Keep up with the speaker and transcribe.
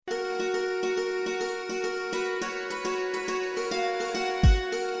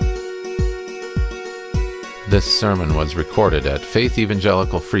This sermon was recorded at Faith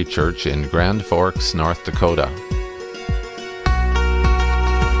Evangelical Free Church in Grand Forks, North Dakota.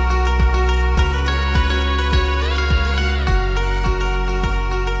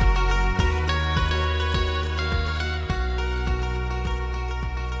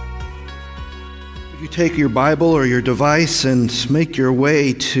 You take your Bible or your device and make your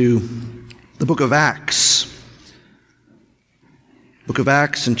way to the book of Acts. Book of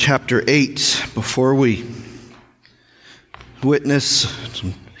Acts in chapter 8, before we witness,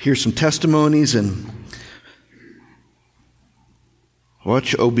 hear some testimonies and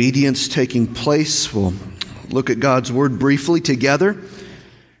watch obedience taking place. We'll look at God's Word briefly together.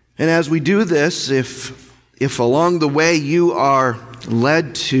 And as we do this, if along the way you are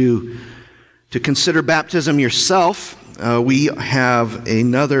led to consider baptism yourself, we have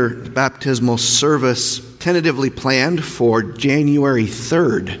another baptismal service tentatively planned for January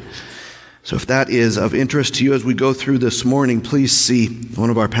 3rd. So if that is of interest to you as we go through this morning, please see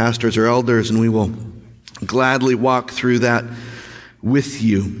one of our pastors or elders, and we will gladly walk through that with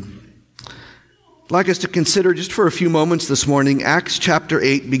you. I'd like us to consider just for a few moments this morning, Acts chapter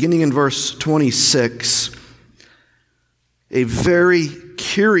 8, beginning in verse 26, a very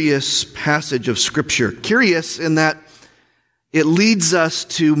curious passage of Scripture. Curious in that it leads us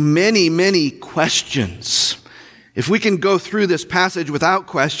to many, many questions. If we can go through this passage without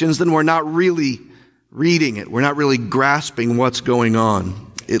questions, then we're not really reading it. We're not really grasping what's going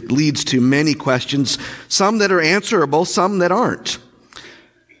on. It leads to many questions, some that are answerable, some that aren't.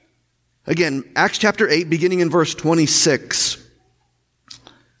 Again, Acts chapter 8, beginning in verse 26.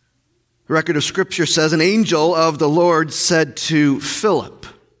 The record of Scripture says, an angel of the Lord said to Philip,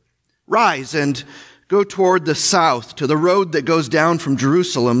 "Rise and go toward the south to the road that goes down from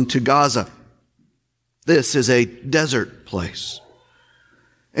Jerusalem to Gaza. This is a desert place."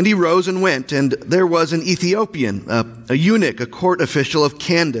 And he rose and went, and there was an Ethiopian, a eunuch, a court official of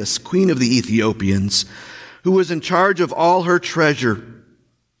Candace, queen of the Ethiopians, who was in charge of all her treasure.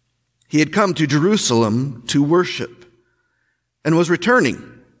 He had come to Jerusalem to worship and was returning,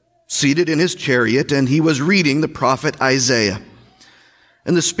 seated in his chariot, and he was reading the prophet Isaiah.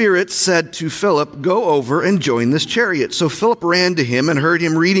 And the Spirit said to Philip, "Go over and join this chariot." So Philip ran to him and heard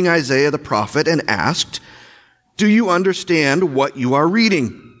him reading Isaiah the prophet and asked, "Do you understand what you are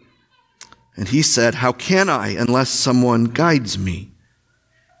reading?" And he said, "How can I unless someone guides me?"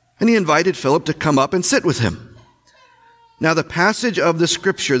 And he invited Philip to come up and sit with him. Now the passage of the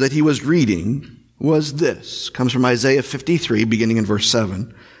Scripture that he was reading was this. Comes from Isaiah 53, beginning in verse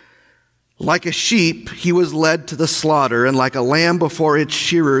 7. "Like a sheep, he was led to the slaughter, and like a lamb before its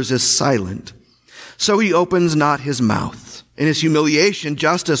shearers is silent. So he opens not his mouth. In his humiliation,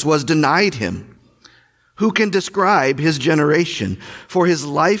 justice was denied him. Who can describe his generation? For his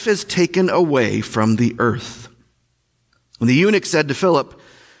life is taken away from the earth." And the eunuch said to Philip,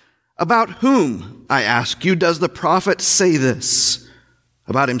 "About whom, I ask you, does the prophet say this?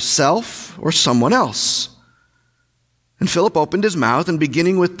 About himself or someone else?" And Philip opened his mouth, and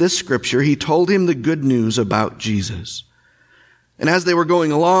beginning with this scripture, he told him the good news about Jesus. And as they were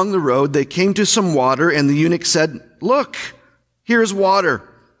going along the road, they came to some water, and the eunuch said, "Look, here is water.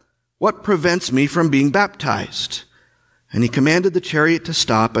 What prevents me from being baptized?" And he commanded the chariot to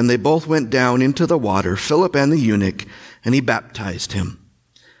stop, and they both went down into the water, Philip and the eunuch, and he baptized him.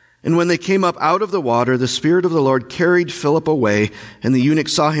 And when they came up out of the water, the Spirit of the Lord carried Philip away, and the eunuch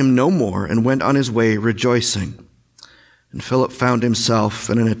saw him no more and went on his way rejoicing. And Philip found himself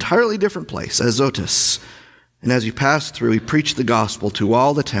in an entirely different place, Azotus. And as he passed through, he preached the gospel to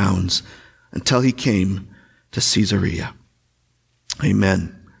all the towns until he came to Caesarea.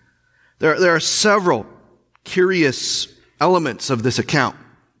 Amen. There are several curious elements of this account.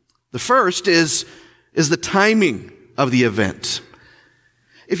 The first is the timing of the event.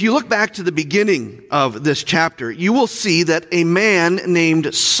 If you look back to the beginning of this chapter, you will see that a man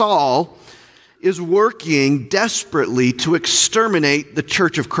named Saul is working desperately to exterminate the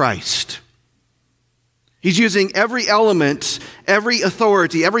Church of Christ. He's using every element, every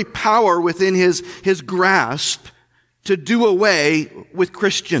authority, every power within his grasp to do away with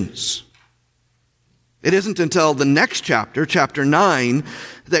Christians. It isn't until the next chapter, chapter 9,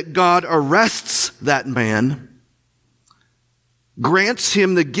 that God arrests that man, grants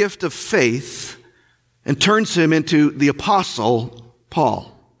him the gift of faith, and turns him into the Apostle Paul.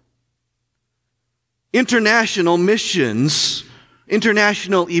 International missions,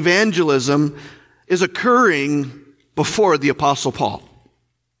 international evangelism is occurring before the Apostle Paul.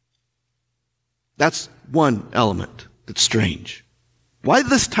 That's one element that's strange. Why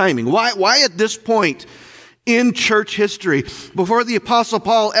this timing? Why at this point in church history. Before the Apostle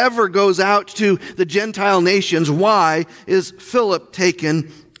Paul ever goes out to the Gentile nations, why is Philip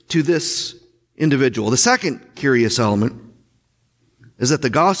taken to this individual? The second curious element is that the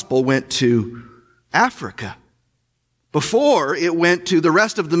gospel went to Africa before it went to the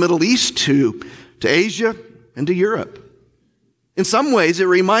rest of the Middle East, to Asia and to Europe. In some ways, it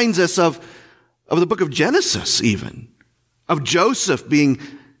reminds us of the book of Genesis even, of Joseph being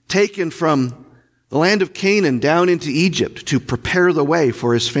taken from the land of Canaan down into Egypt to prepare the way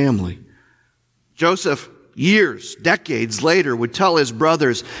for his family. Joseph, years, decades later, would tell his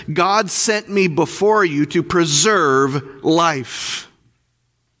brothers, God sent me before you to preserve life.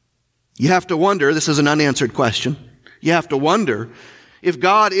 You have to wonder, this is an unanswered question, you have to wonder if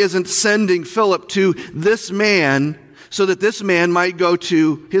God isn't sending Philip to this man so that this man might go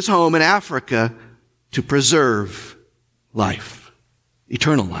to his home in Africa to preserve life,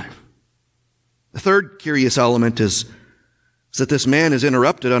 eternal life. The third curious element is that this man is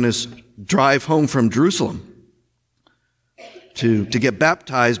interrupted on his drive home from Jerusalem to get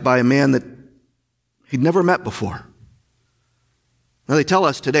baptized by a man that he'd never met before. Now they tell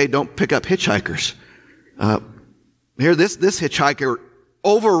us today, don't pick up hitchhikers. Here, this hitchhiker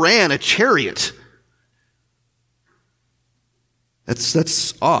overran a chariot.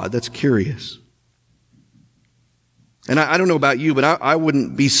 That's odd. That's curious. And I don't know about you, but I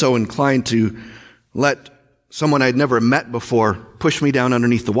wouldn't be so inclined to let someone I'd never met before push me down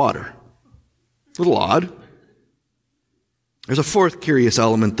underneath the water. A little odd. There's a fourth curious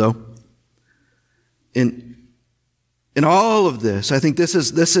element, though. In all of this, I think this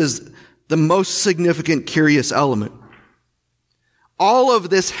is the most significant curious element. All of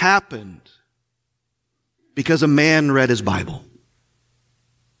this happened because a man read his Bible.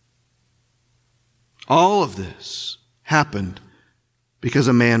 All of this happened because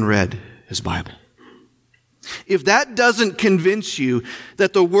a man read his Bible. If that doesn't convince you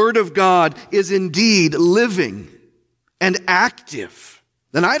that the Word of God is indeed living and active,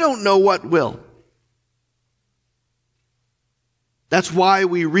 then I don't know what will. That's why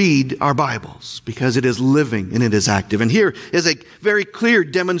we read our Bibles, because it is living and it is active. And here is a very clear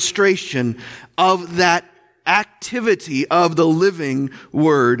demonstration of that activity of the living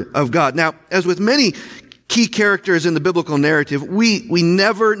Word of God. Now, as with many key characters in the biblical narrative, we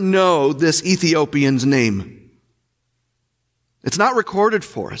never know this Ethiopian's name. It's not recorded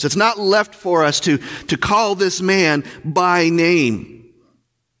for us. It's not left for us to call this man by name.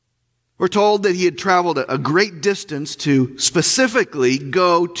 We're told that he had traveled a great distance to specifically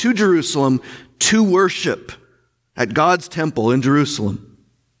go to Jerusalem to worship at God's temple in Jerusalem.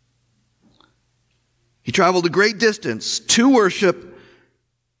 He traveled a great distance to worship,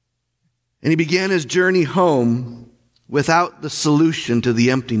 and he began his journey home without the solution to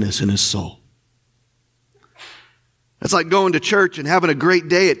the emptiness in his soul. That's like going to church and having a great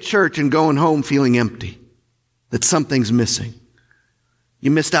day at church and going home feeling empty, that something's missing. You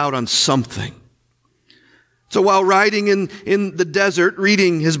missed out on something. So while riding in the desert,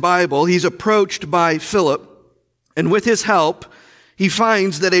 reading his Bible, he's approached by Philip, and with his help, he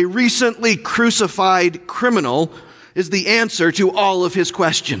finds that a recently crucified criminal is the answer to all of his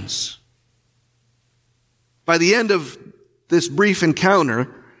questions. By the end of this brief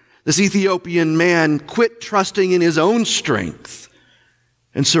encounter, this Ethiopian man quit trusting in his own strength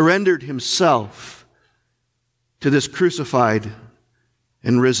and surrendered himself to this crucified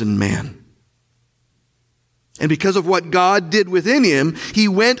and risen man. And because of what God did within him, he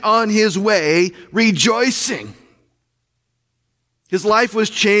went on his way rejoicing. His life was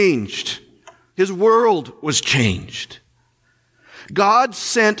changed. His world was changed. God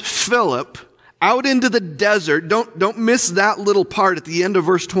sent Philip out into the desert. Don't miss that little part at the end of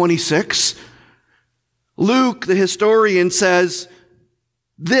verse 26. Luke, the historian, says,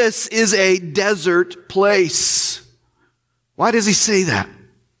 this is a desert place. Why does he say that?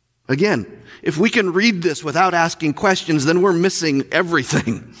 Again, if we can read this without asking questions, then we're missing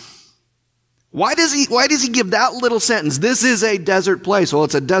everything. Why does he give that little sentence? This is a desert place. Well,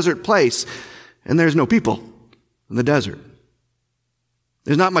 it's a desert place, and there's no people in the desert.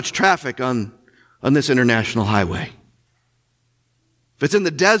 There's not much traffic on this international highway. If it's in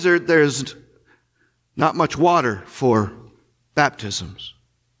the desert, there's not much water for baptisms.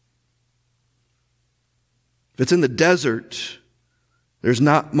 If it's in the desert, there's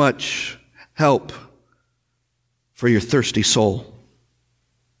not much help for your thirsty soul.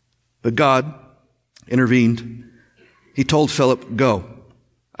 But God intervened. He told Philip, go.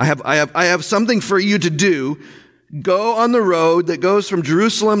 I have something for you to do. Go on the road that goes from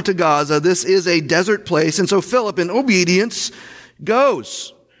Jerusalem to Gaza. This is a desert place. And so Philip, in obedience,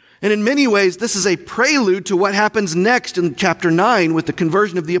 goes. And in many ways, this is a prelude to what happens next in chapter 9 with the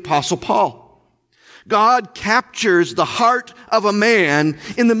conversion of the Apostle Paul. God captures the heart of a man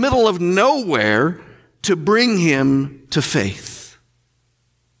in the middle of nowhere to bring him to faith.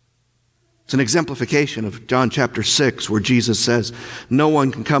 It's an exemplification of John chapter 6, where Jesus says, no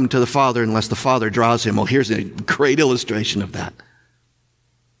one can come to the Father unless the Father draws him. Well, here's a great illustration of that.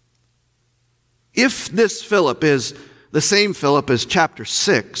 If this Philip is the same Philip as chapter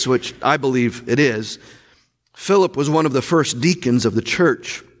 6, which I believe it is, Philip was one of the first deacons of the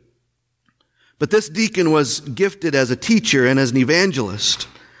church. But this deacon was gifted as a teacher and as an evangelist.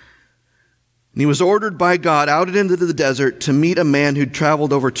 And he was ordered by God out into the desert to meet a man who'd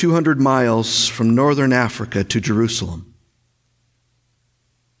traveled over 200 miles from northern Africa to Jerusalem.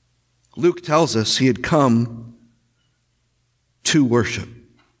 Luke tells us he had come to worship.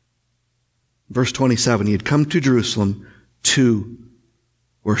 Verse 27, he had come to Jerusalem to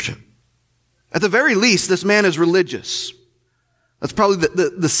worship. At the very least, this man is religious. That's probably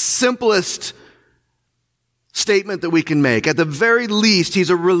the simplest statement that we can make. At the very least, he's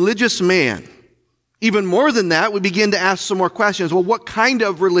a religious man. Even more than that, we begin to ask some more questions. Well, what kind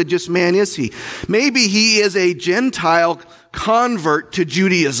of religious man is he? Maybe he is a Gentile convert to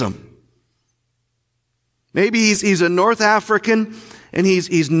Judaism. Maybe he's a North African, and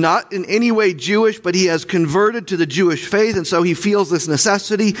he's not in any way Jewish, but he has converted to the Jewish faith, and so he feels this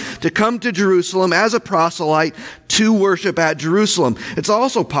necessity to come to Jerusalem as a proselyte to worship at Jerusalem. It's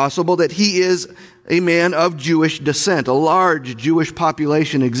also possible that he is a man of Jewish descent. A large Jewish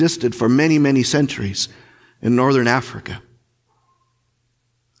population existed for many, many centuries in northern Africa.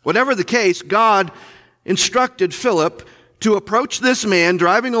 Whatever the case, God instructed Philip to approach this man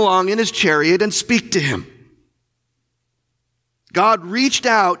driving along in his chariot and speak to him. God reached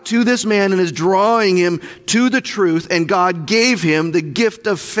out to this man and is drawing him to the truth, and God gave him the gift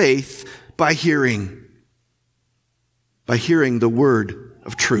of faith by hearing the word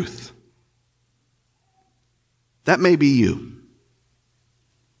of truth. That may be you.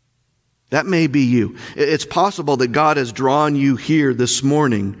 That may be you. It's possible that God has drawn you here this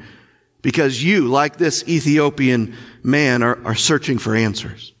morning because you, like this Ethiopian man, are searching for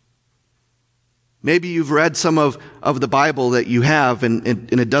answers. Maybe you've read some of the Bible that you have and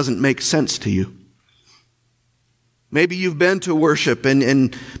it doesn't make sense to you. Maybe you've been to worship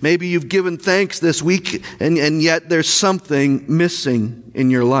and maybe you've given thanks this week and yet there's something missing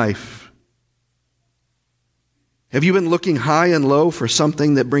in your life. Have you been looking high and low for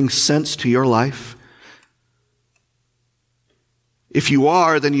something that brings sense to your life? If you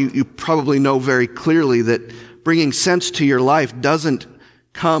are, then you probably know very clearly that bringing sense to your life doesn't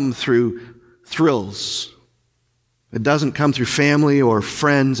come through thrills. It doesn't come through family or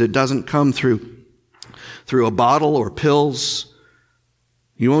friends. It doesn't come through a bottle or pills.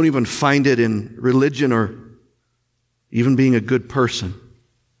 You won't even find it in religion or even being a good person.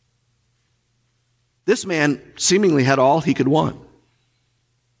 This man seemingly had all he could want.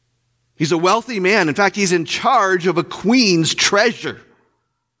 He's a wealthy man. In fact, he's in charge of a queen's treasure.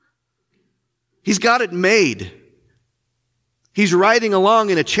 He's got it made. He's riding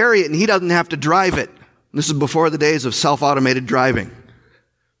along in a chariot and he doesn't have to drive it. This is before the days of self-automated driving.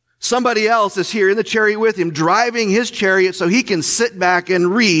 Somebody else is here in the chariot with him, driving his chariot so he can sit back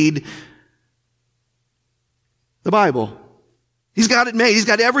and read the Bible. He's got it made. He's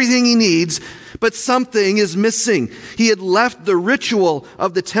got everything he needs, but something is missing. He had left the ritual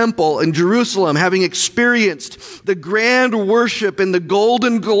of the temple in Jerusalem, having experienced the grand worship and the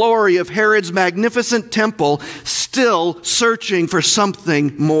golden glory of Herod's magnificent temple, still searching for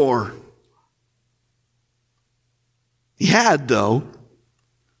something more. He had, though,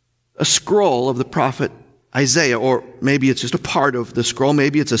 a scroll of the prophet Isaiah, or maybe it's just a part of the scroll.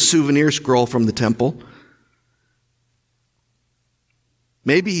 Maybe it's a souvenir scroll from the temple.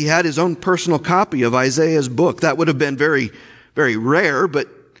 Maybe he had his own personal copy of Isaiah's book. That would have been very, very rare, but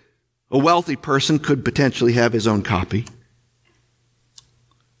a wealthy person could potentially have his own copy.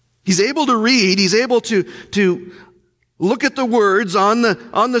 He's able to read. He's able to look at the words on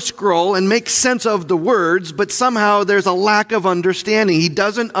the scroll and make sense of the words, but somehow there's a lack of understanding. He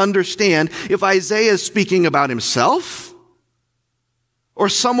doesn't understand if Isaiah is speaking about himself or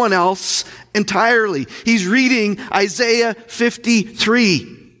someone else entirely. He's reading Isaiah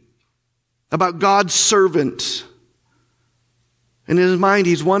 53 about God's servant. And in his mind,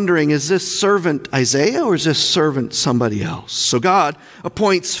 he's wondering, is this servant Isaiah or is this servant somebody else? So God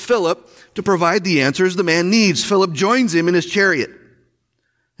appoints Philip to provide the answers the man needs. Philip joins him in his chariot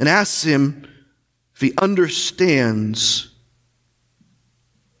and asks him if he understands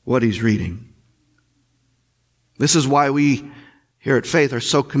what he's reading. This is why we here at Faith are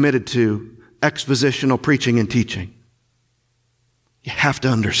so committed to expositional preaching and teaching. You have to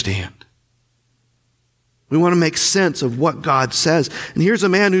understand. We want to make sense of what God says. And here's a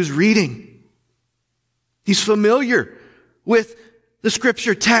man who's reading. He's familiar with the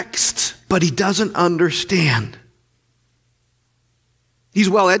Scripture text, but he doesn't understand. He's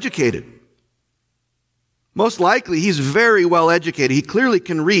well educated. Most likely, he's very well educated. He clearly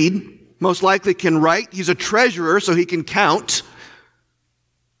can read, most likely can write. He's a treasurer, so he can count.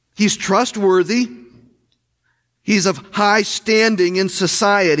 He's trustworthy. He's of high standing in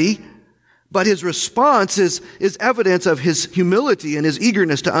society. But his response is evidence of his humility and his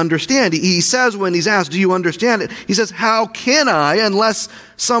eagerness to understand. He says when he's asked, do you understand it? He says, how can I unless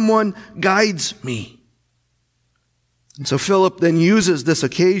someone guides me? And so Philip then uses this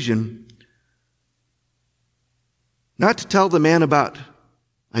occasion not to tell the man about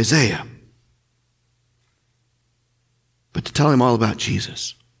Isaiah, but to tell him all about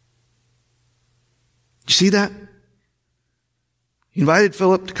Jesus. You see that? He invited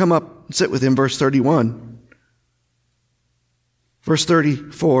Philip to come up and sit with him, verse 31. Verse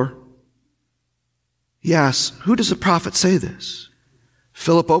 34, he asks, who does the prophet say this?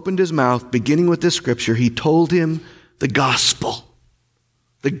 Philip opened his mouth, beginning with this scripture. He told him the gospel,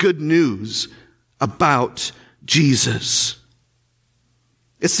 the good news about Jesus.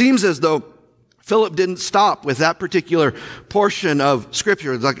 It seems as though Philip didn't stop with that particular portion of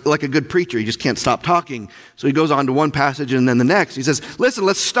Scripture. Like a good preacher, he just can't stop talking. So he goes on to one passage and then the next. He says, listen,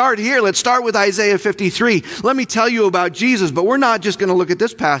 let's start here. Let's start with Isaiah 53. Let me tell you about Jesus, but we're not just going to look at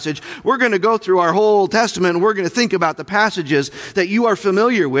this passage. We're going to go through our whole Old Testament and we're going to think about the passages that you are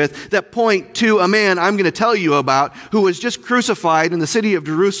familiar with that point to a man I'm going to tell you about who was just crucified in the city of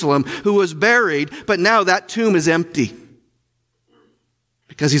Jerusalem, who was buried, but now that tomb is empty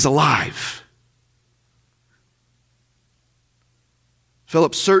because he's alive.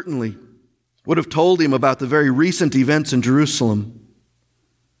 Philip certainly would have told him about the very recent events in Jerusalem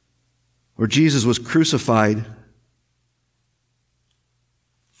where Jesus was crucified,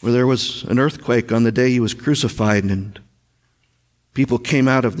 where there was an earthquake on the day he was crucified and people came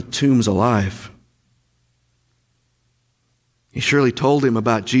out of the tombs alive. He surely told him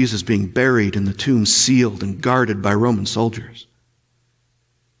about Jesus being buried and the tomb sealed and guarded by Roman soldiers.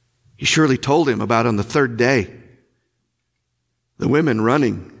 He surely told him about on the third day the women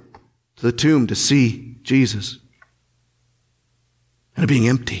running to the tomb to see Jesus and it being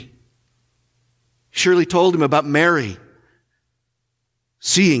empty. Surely told him about Mary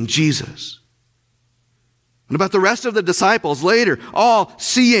seeing Jesus. And about the rest of the disciples later, all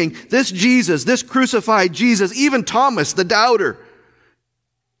seeing this Jesus, this crucified Jesus, even Thomas, the doubter,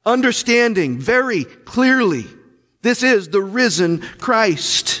 understanding very clearly this is the risen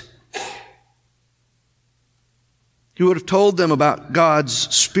Christ. He would have told them about God's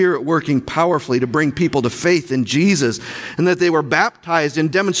Spirit working powerfully to bring people to faith in Jesus and that they were baptized in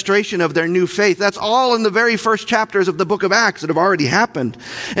demonstration of their new faith. That's all in the very first chapters of the book of Acts that have already happened.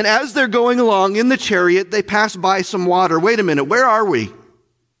 And as they're going along in the chariot, they pass by some water. Wait a minute, where are we?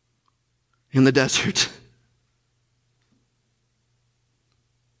 In the desert.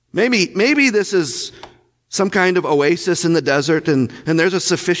 Maybe this is some kind of oasis in the desert and there's a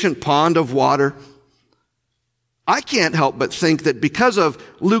sufficient pond of water. I can't help but think that because of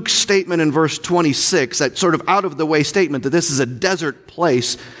Luke's statement in verse 26, that sort of out-of-the-way statement that this is a desert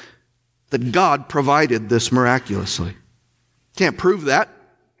place, that God provided this miraculously. Can't prove that.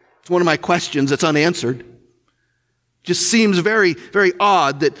 It's one of my questions that's unanswered. Just seems very, very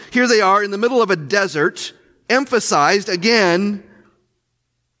odd that here they are in the middle of a desert, emphasized again,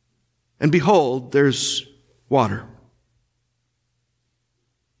 and behold, there's water.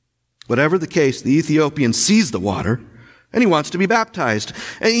 Whatever the case, the Ethiopian sees the water and he wants to be baptized.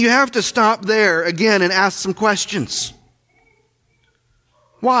 And you have to stop there again and ask some questions.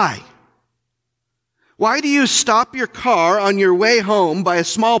 Why? Why do you stop your car on your way home by a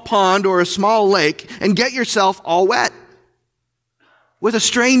small pond or a small lake and get yourself all wet with a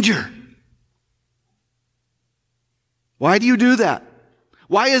stranger? Why do you do that?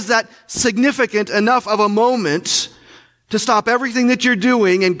 Why is that significant enough of a moment to stop everything that you're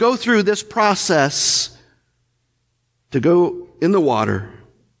doing and go through this process to go in the water,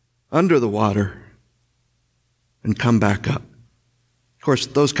 under the water, and come back up? Of course,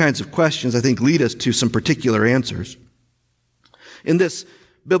 those kinds of questions, I think, lead us to some particular answers. In this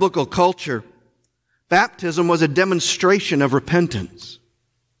biblical culture, baptism was a demonstration of repentance.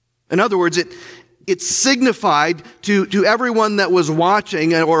 In other words, it signified to everyone that was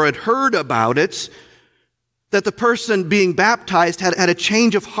watching or had heard about it that the person being baptized had a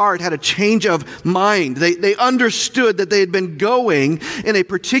change of heart, had a change of mind. They understood that they had been going in a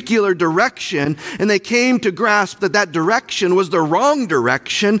particular direction, and they came to grasp that that direction was the wrong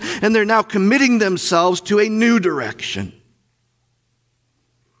direction, and they're now committing themselves to a new direction.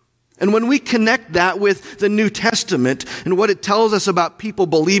 And when we connect that with the New Testament and what it tells us about people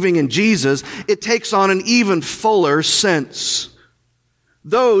believing in Jesus, it takes on an even fuller sense.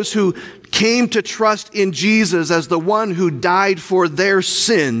 Those who came to trust in Jesus as the one who died for their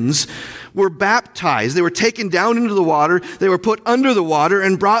sins were baptized. They were taken down into the water. They were put under the water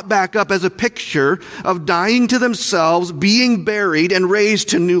and brought back up as a picture of dying to themselves, being buried, and raised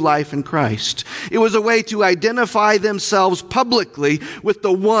to new life in Christ. It was a way to identify themselves publicly with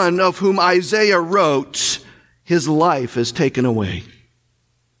the one of whom Isaiah wrote, "His life is taken away."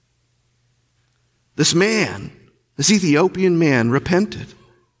 This man, this Ethiopian man, repented.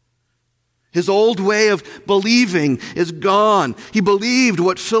 His old way of believing is gone. He believed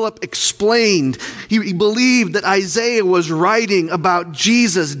what Philip explained. He believed that Isaiah was writing about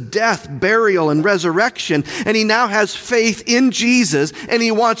Jesus' death, burial, and resurrection. And he now has faith in Jesus, and he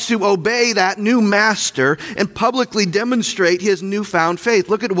wants to obey that new master and publicly demonstrate his newfound faith.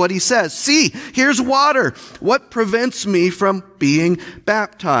 Look at what he says. "See, here's water. What prevents me from being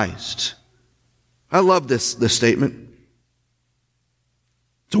baptized?" I love this statement.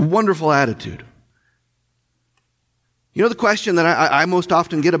 It's a wonderful attitude. You know the question that I most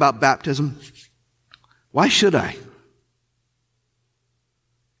often get about baptism? Why should I? Do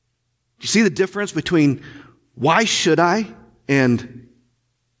you see the difference between why should I and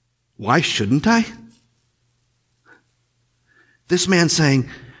why shouldn't I? This man's saying,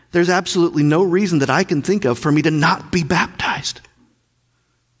 there's absolutely no reason that I can think of for me to not be baptized.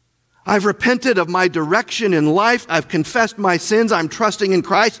 I've repented of my direction in life. I've confessed my sins. I'm trusting in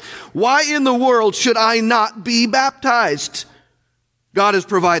Christ. Why in the world should I not be baptized? God has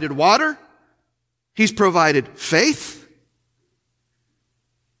provided water. He's provided faith.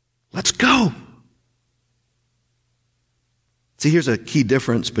 Let's go. See, here's a key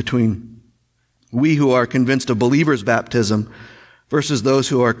difference between we who are convinced of believers' baptism versus those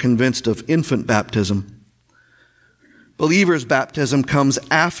who are convinced of infant baptism. Believer's baptism comes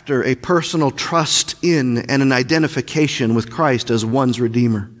after a personal trust in and an identification with Christ as one's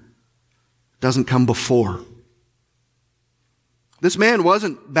Redeemer. It doesn't come before. This man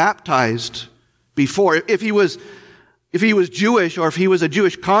wasn't baptized before. If he was Jewish or if he was a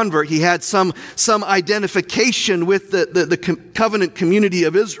Jewish convert, he had some identification with the covenant community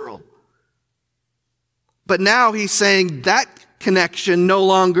of Israel. But now he's saying that connection no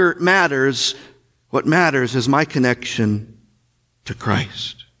longer matters. What matters is my connection to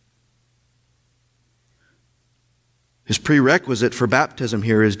Christ. His prerequisite for baptism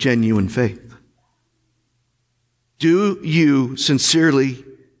here is genuine faith. Do you sincerely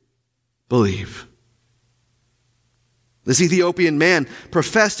believe? This Ethiopian man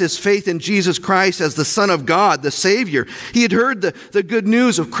professed his faith in Jesus Christ as the Son of God, the Savior. He had heard the good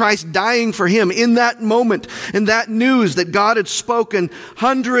news of Christ dying for him in that moment, and that news that God had spoken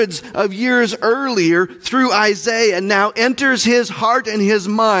hundreds of years earlier through Isaiah now enters his heart and his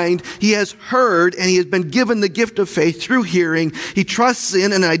mind. He has heard, and he has been given the gift of faith through hearing. He trusts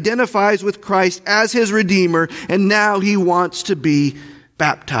in and identifies with Christ as his Redeemer, and now he wants to be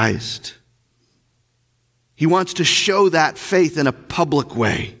baptized. He wants to show that faith in a public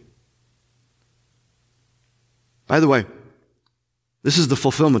way. By the way, this is the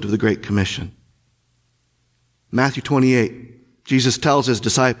fulfillment of the Great Commission. Matthew 28, Jesus tells his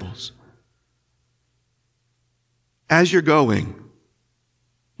disciples, as you're going,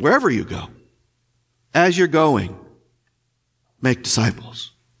 wherever you go, as you're going, make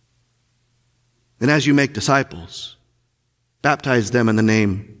disciples. And as you make disciples, baptize them in the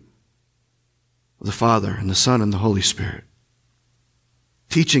name of the Father and the Son and the Holy Spirit,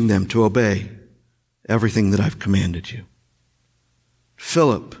 teaching them to obey everything that I've commanded you.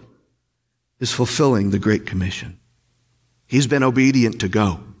 Philip is fulfilling the Great Commission. He's been obedient to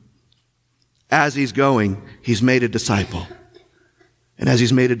go. As he's going, he's made a disciple. And as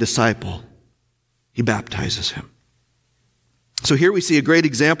he's made a disciple, he baptizes him. So here we see a great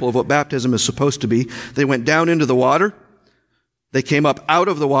example of what baptism is supposed to be. They went down into the water. They came up out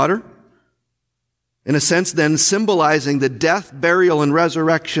of the water. In a sense, then, symbolizing the death, burial, and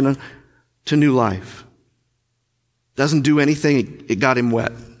resurrection to new life. Doesn't do anything, it got him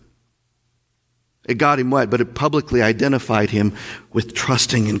wet. It got him wet, but it publicly identified him with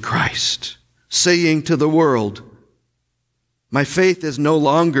trusting in Christ. Saying to the world, my faith is no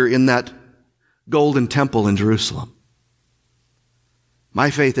longer in that golden temple in Jerusalem.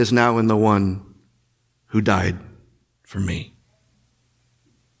 My faith is now in the one who died for me.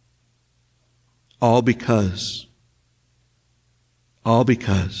 All because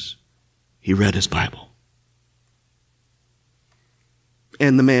he read his Bible.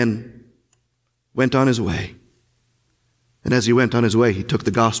 And the man went on his way. And as he went on his way, he took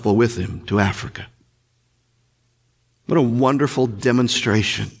the gospel with him to Africa. What a wonderful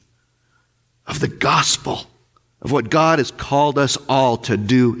demonstration of the gospel, of what God has called us all to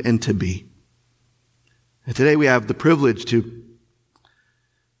do and to be. And today we have the privilege to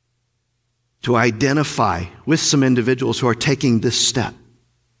identify with some individuals who are taking this step,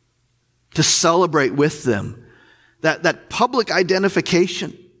 to celebrate with them that public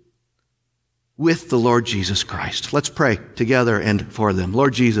identification with the Lord Jesus Christ. Let's pray together and for them.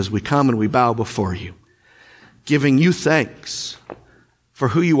 Lord Jesus, we come and we bow before you, giving you thanks for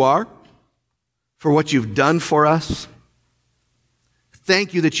who you are, for what you've done for us.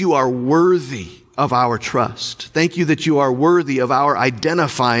 Thank you that you are worthy of our trust. Thank you that you are worthy of our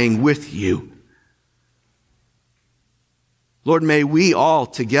identifying with you. Lord, may we all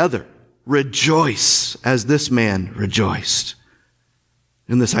together rejoice as this man rejoiced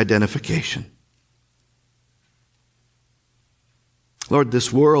in this identification. Lord,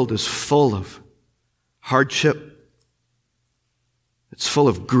 this world is full of hardship. It's full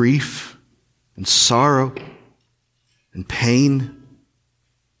of grief and sorrow and pain.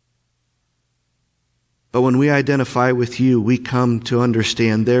 But when we identify with you, we come to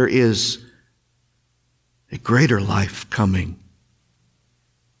understand there is a greater life coming.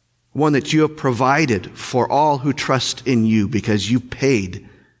 One that you have provided for all who trust in you because you paid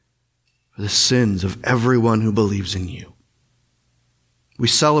for the sins of everyone who believes in you. We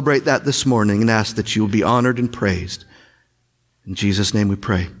celebrate that this morning and ask that you will be honored and praised. In Jesus' name we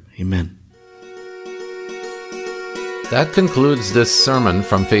pray. Amen. That concludes this sermon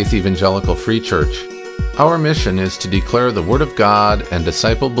from Faith Evangelical Free Church. Our mission is to declare the Word of God and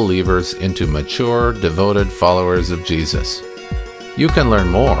disciple believers into mature, devoted followers of Jesus. You can learn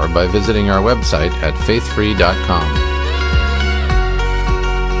more by visiting our website at faithfree.com.